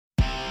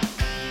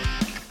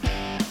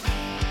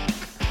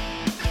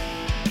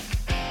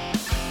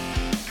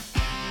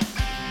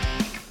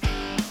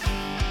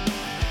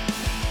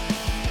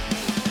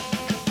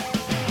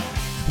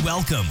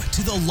Welcome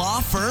to the Law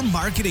Firm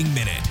Marketing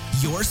Minute,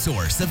 your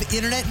source of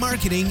internet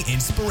marketing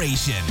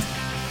inspiration.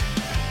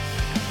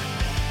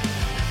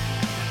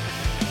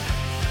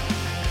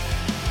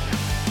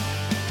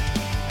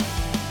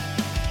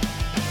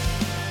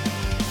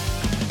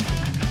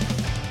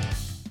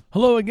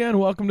 Hello again.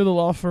 Welcome to the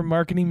Law Firm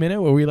Marketing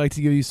Minute, where we like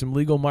to give you some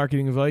legal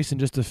marketing advice in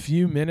just a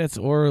few minutes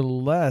or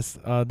less.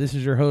 This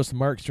is your host,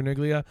 Mark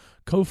Sterniglia,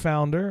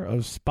 co-founder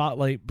of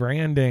Spotlight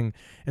Branding.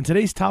 And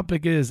today's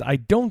topic is, I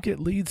don't get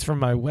leads from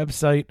my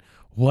website.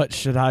 What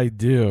should I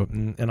do?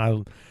 And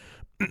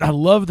I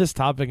love this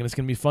topic, and it's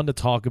going to be fun to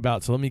talk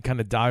about. So let me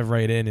kind of dive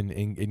right in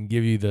and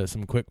give you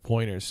some quick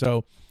pointers.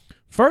 So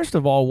first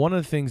of all, one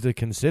of the things to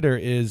consider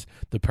is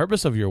the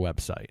purpose of your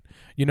website.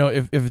 You know,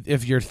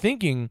 if you're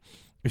thinking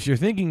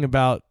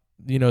about,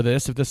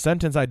 this, if the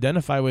sentence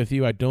identify with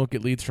you, I don't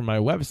get leads from my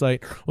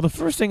website. Well, the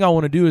first thing I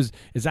want to do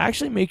is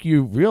actually make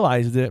you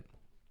realize that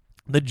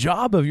the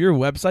job of your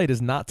website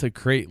is not to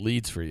create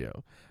leads for you.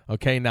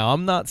 Okay. Now,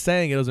 I'm not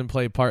saying it doesn't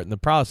play a part in the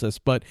process,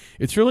 but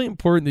it's really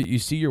important that you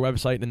see your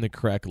website in the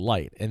correct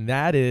light. And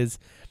that is,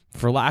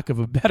 for lack of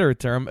a better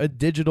term, a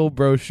digital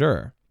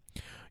brochure.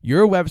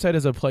 Your website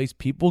is a place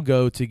people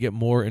go to get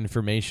more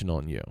information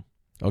on you.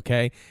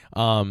 Okay.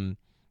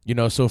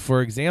 So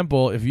for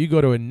example, if you go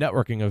to a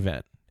networking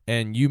event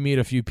and you meet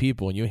a few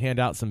people and you hand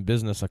out some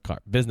business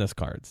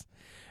cards,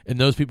 and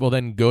those people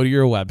then go to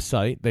your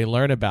website, they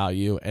learn about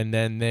you, and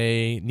then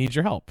they need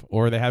your help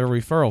or they have a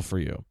referral for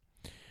you.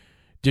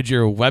 Did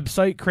your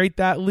website create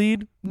that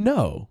lead?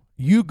 No.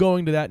 You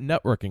going to that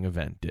networking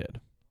event did.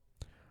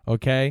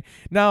 Okay.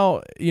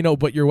 Now,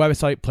 but your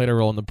website played a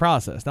role in the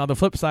process. Now, the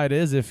flip side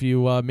is if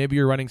you maybe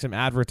you're running some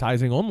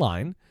advertising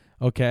online.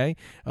 Okay.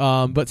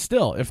 But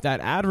still, if that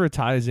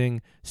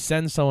advertising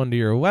sends someone to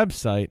your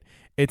website,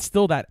 it's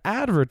still that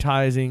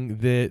advertising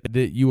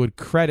that you would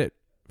credit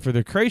for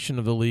the creation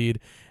of the lead,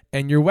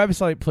 and your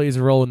website plays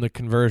a role in the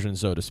conversion,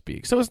 so to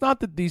speak. So it's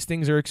not that these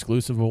things are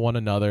exclusive of one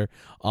another,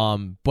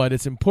 but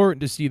it's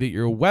important to see that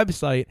your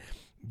website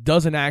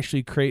doesn't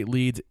actually create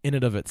leads in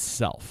and of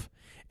itself.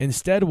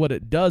 Instead, what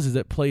it does is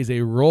it plays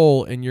a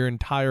role in your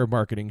entire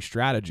marketing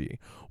strategy.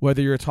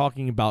 Whether you're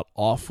talking about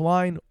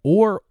offline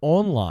or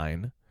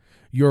online,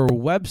 your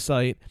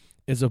website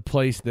is a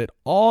place that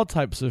all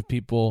types of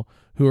people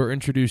who are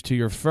introduced to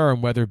your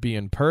firm, whether it be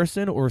in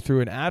person or through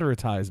an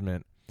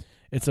advertisement,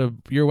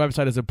 your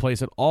website is a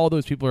place that all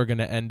those people are going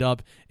to end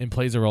up and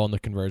plays a role in the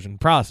conversion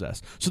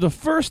process. So the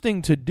first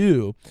thing to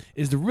do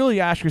is to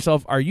really ask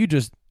yourself, are you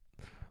just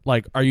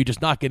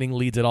not getting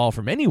leads at all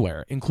from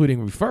anywhere,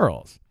 including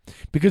referrals?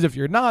 Because if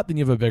you're not, then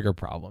you have a bigger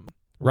problem.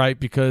 Right?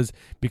 Because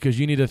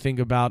you need to think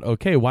about,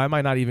 okay, why am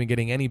I not even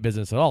getting any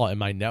business at all?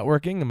 Am I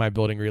networking? Am I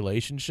building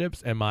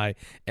relationships? Am I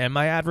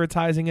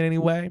advertising in any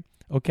way?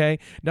 Okay.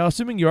 Now,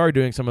 assuming you are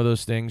doing some of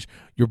those things,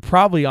 you're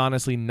probably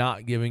honestly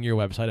not giving your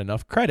website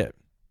enough credit.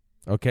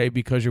 Okay.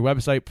 Because your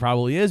website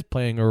probably is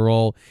playing a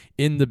role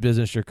in the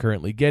business you're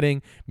currently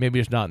getting. Maybe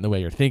it's not in the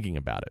way you're thinking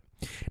about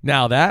it.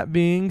 Now, that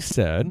being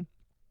said,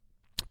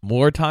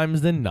 more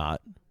times than not,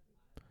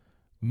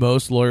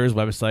 most lawyers'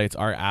 websites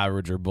are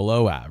average or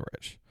below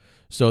average.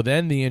 So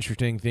then the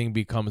interesting thing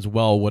becomes,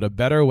 well, would a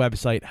better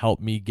website help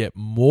me get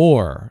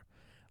more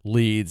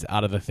leads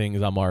out of the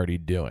things I'm already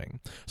doing?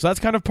 So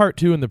that's kind of part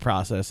two in the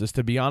process, is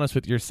to be honest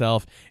with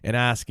yourself and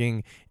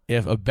asking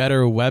if a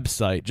better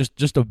website,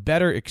 just a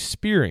better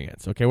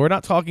experience. Okay, we're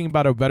not talking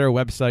about a better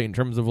website in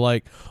terms of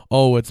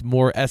it's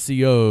more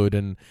SEO'd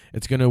and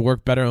it's going to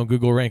work better on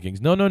Google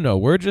rankings. No.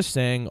 We're just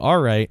saying, all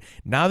right,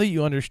 now that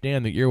you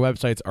understand that your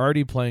website's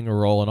already playing a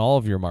role in all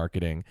of your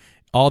marketing,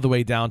 all the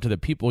way down to the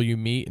people you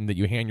meet and that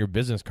you hand your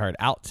business card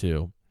out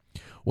to,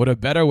 would a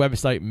better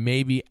website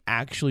maybe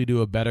actually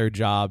do a better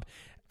job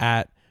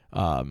at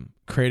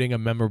creating a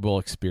memorable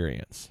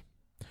experience?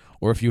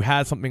 Or if you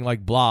had something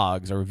like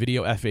blogs or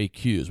video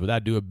FAQs, would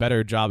that do a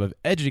better job of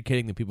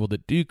educating the people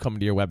that do come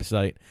to your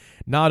website,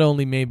 not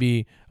only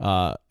maybe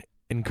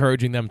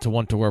encouraging them to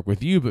want to work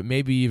with you, but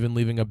maybe even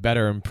leaving a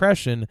better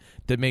impression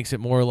that makes it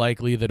more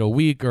likely that a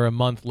week or a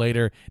month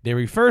later they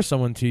refer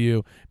someone to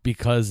you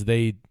because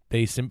they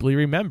simply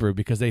remember,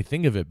 because they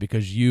think of it,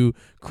 because you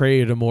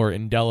created a more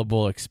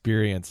indelible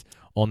experience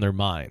on their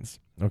minds.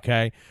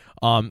 Okay.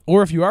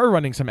 Or if you are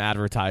running some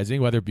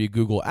advertising, whether it be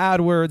Google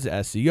AdWords,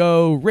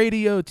 SEO,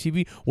 radio,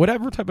 TV,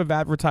 whatever type of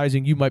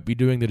advertising you might be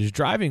doing that is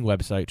driving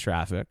website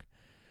traffic,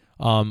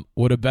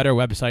 would a better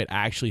website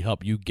actually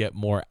help you get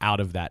more out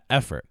of that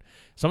effort?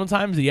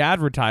 Sometimes the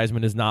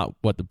advertisement is not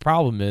what the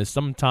problem is.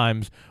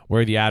 Sometimes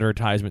where the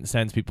advertisement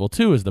sends people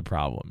to is the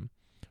problem,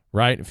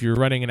 right? If you're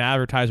running an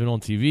advertisement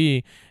on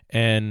TV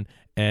and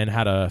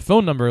had a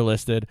phone number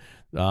listed,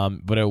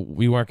 but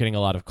we weren't getting a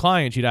lot of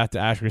clients, you'd have to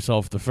ask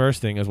yourself, the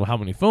first thing is, well, how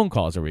many phone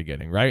calls are we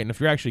getting, right? And if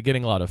you're actually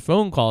getting a lot of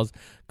phone calls,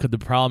 could the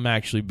problem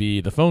actually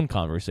be the phone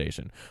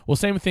conversation? Well,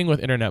 same thing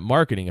with internet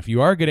marketing. If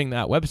you are getting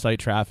that website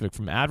traffic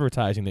from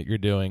advertising that you're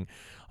doing,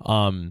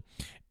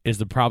 is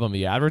the problem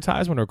the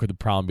advertisement, or could the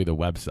problem be the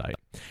website?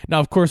 Now,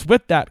 of course,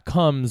 with that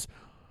comes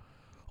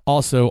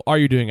Also, are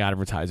you doing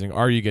advertising?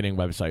 Are you getting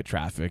website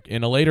traffic?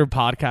 In a later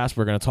podcast,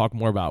 we're going to talk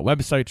more about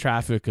website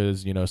traffic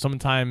because,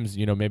 sometimes,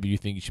 maybe you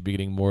think you should be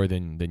getting more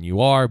than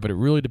you are, but it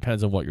really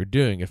depends on what you're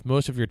doing. If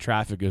most of your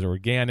traffic is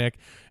organic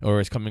or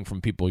is coming from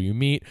people you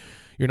meet,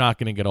 you're not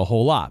going to get a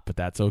whole lot, but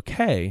that's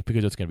okay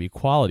because it's going to be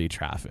quality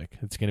traffic.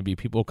 It's going to be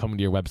people coming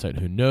to your website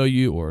who know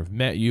you or have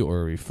met you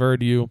or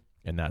referred you,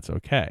 and that's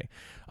okay.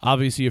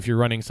 Obviously, if you're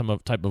running some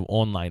type of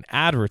online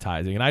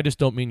advertising, and I just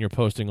don't mean you're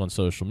posting on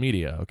social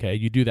media, okay?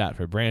 You do that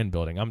for brand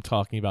building. I'm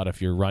talking about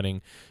if you're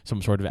running some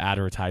sort of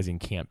advertising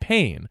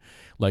campaign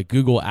like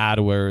Google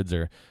AdWords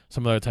or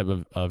some other type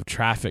of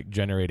traffic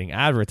generating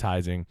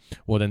advertising,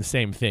 well, then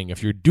same thing.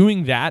 If you're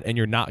doing that and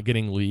you're not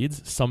getting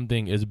leads,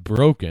 something is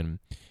broken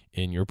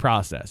in your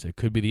process. It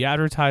could be the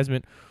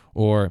advertisement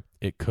or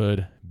it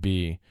could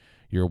be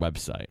your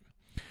website.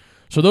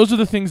 So those are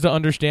the things to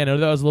understand. I know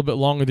that was a little bit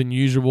longer than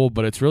usual,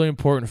 but it's really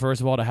important,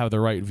 first of all, to have the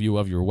right view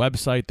of your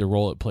website, the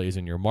role it plays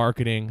in your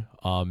marketing.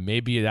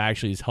 Maybe it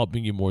actually is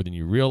helping you more than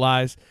you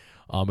realize.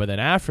 But then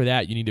after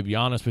that, you need to be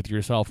honest with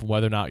yourself on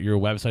whether or not your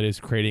website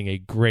is creating a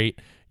great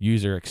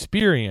user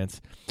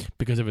experience.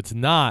 Because if it's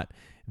not,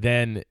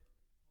 then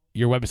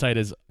your website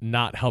is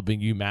not helping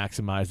you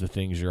maximize the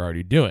things you're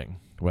already doing,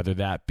 whether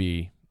that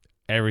be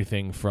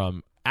everything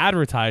from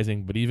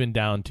advertising, but even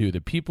down to the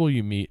people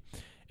you meet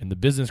and the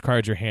business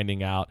cards you're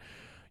handing out.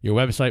 Your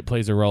website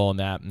plays a role in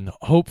that, and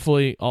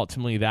hopefully,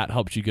 ultimately, that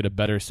helps you get a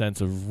better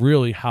sense of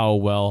really how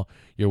well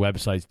your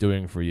website's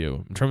doing for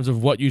you. In terms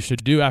of what you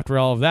should do after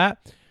all of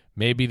that,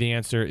 maybe the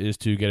answer is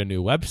to get a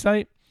new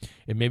website,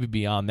 and maybe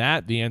beyond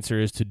that, the answer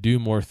is to do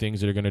more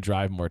things that are going to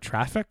drive more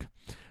traffic.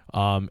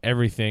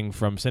 Everything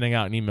from sending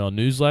out an email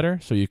newsletter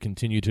so you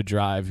continue to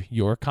drive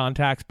your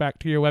contacts back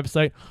to your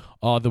website,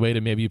 all the way to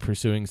maybe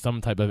pursuing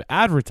some type of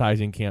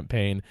advertising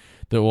campaign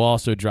that will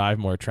also drive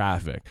more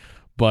traffic.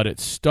 But it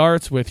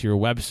starts with your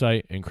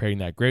website and creating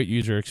that great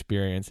user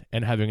experience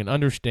and having an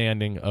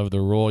understanding of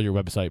the role your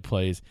website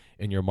plays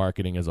in your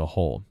marketing as a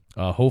whole.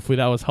 Hopefully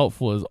that was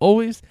helpful as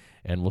always,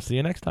 and we'll see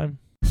you next time.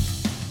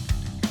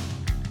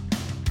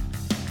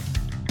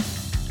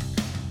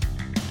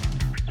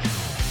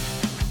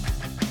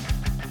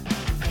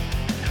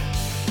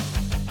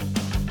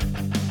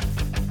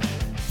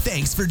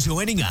 Thanks for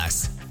joining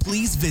us.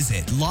 Please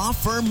visit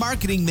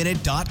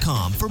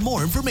lawfirmmarketingminute.com for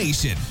more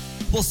information.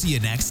 We'll see you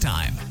next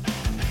time.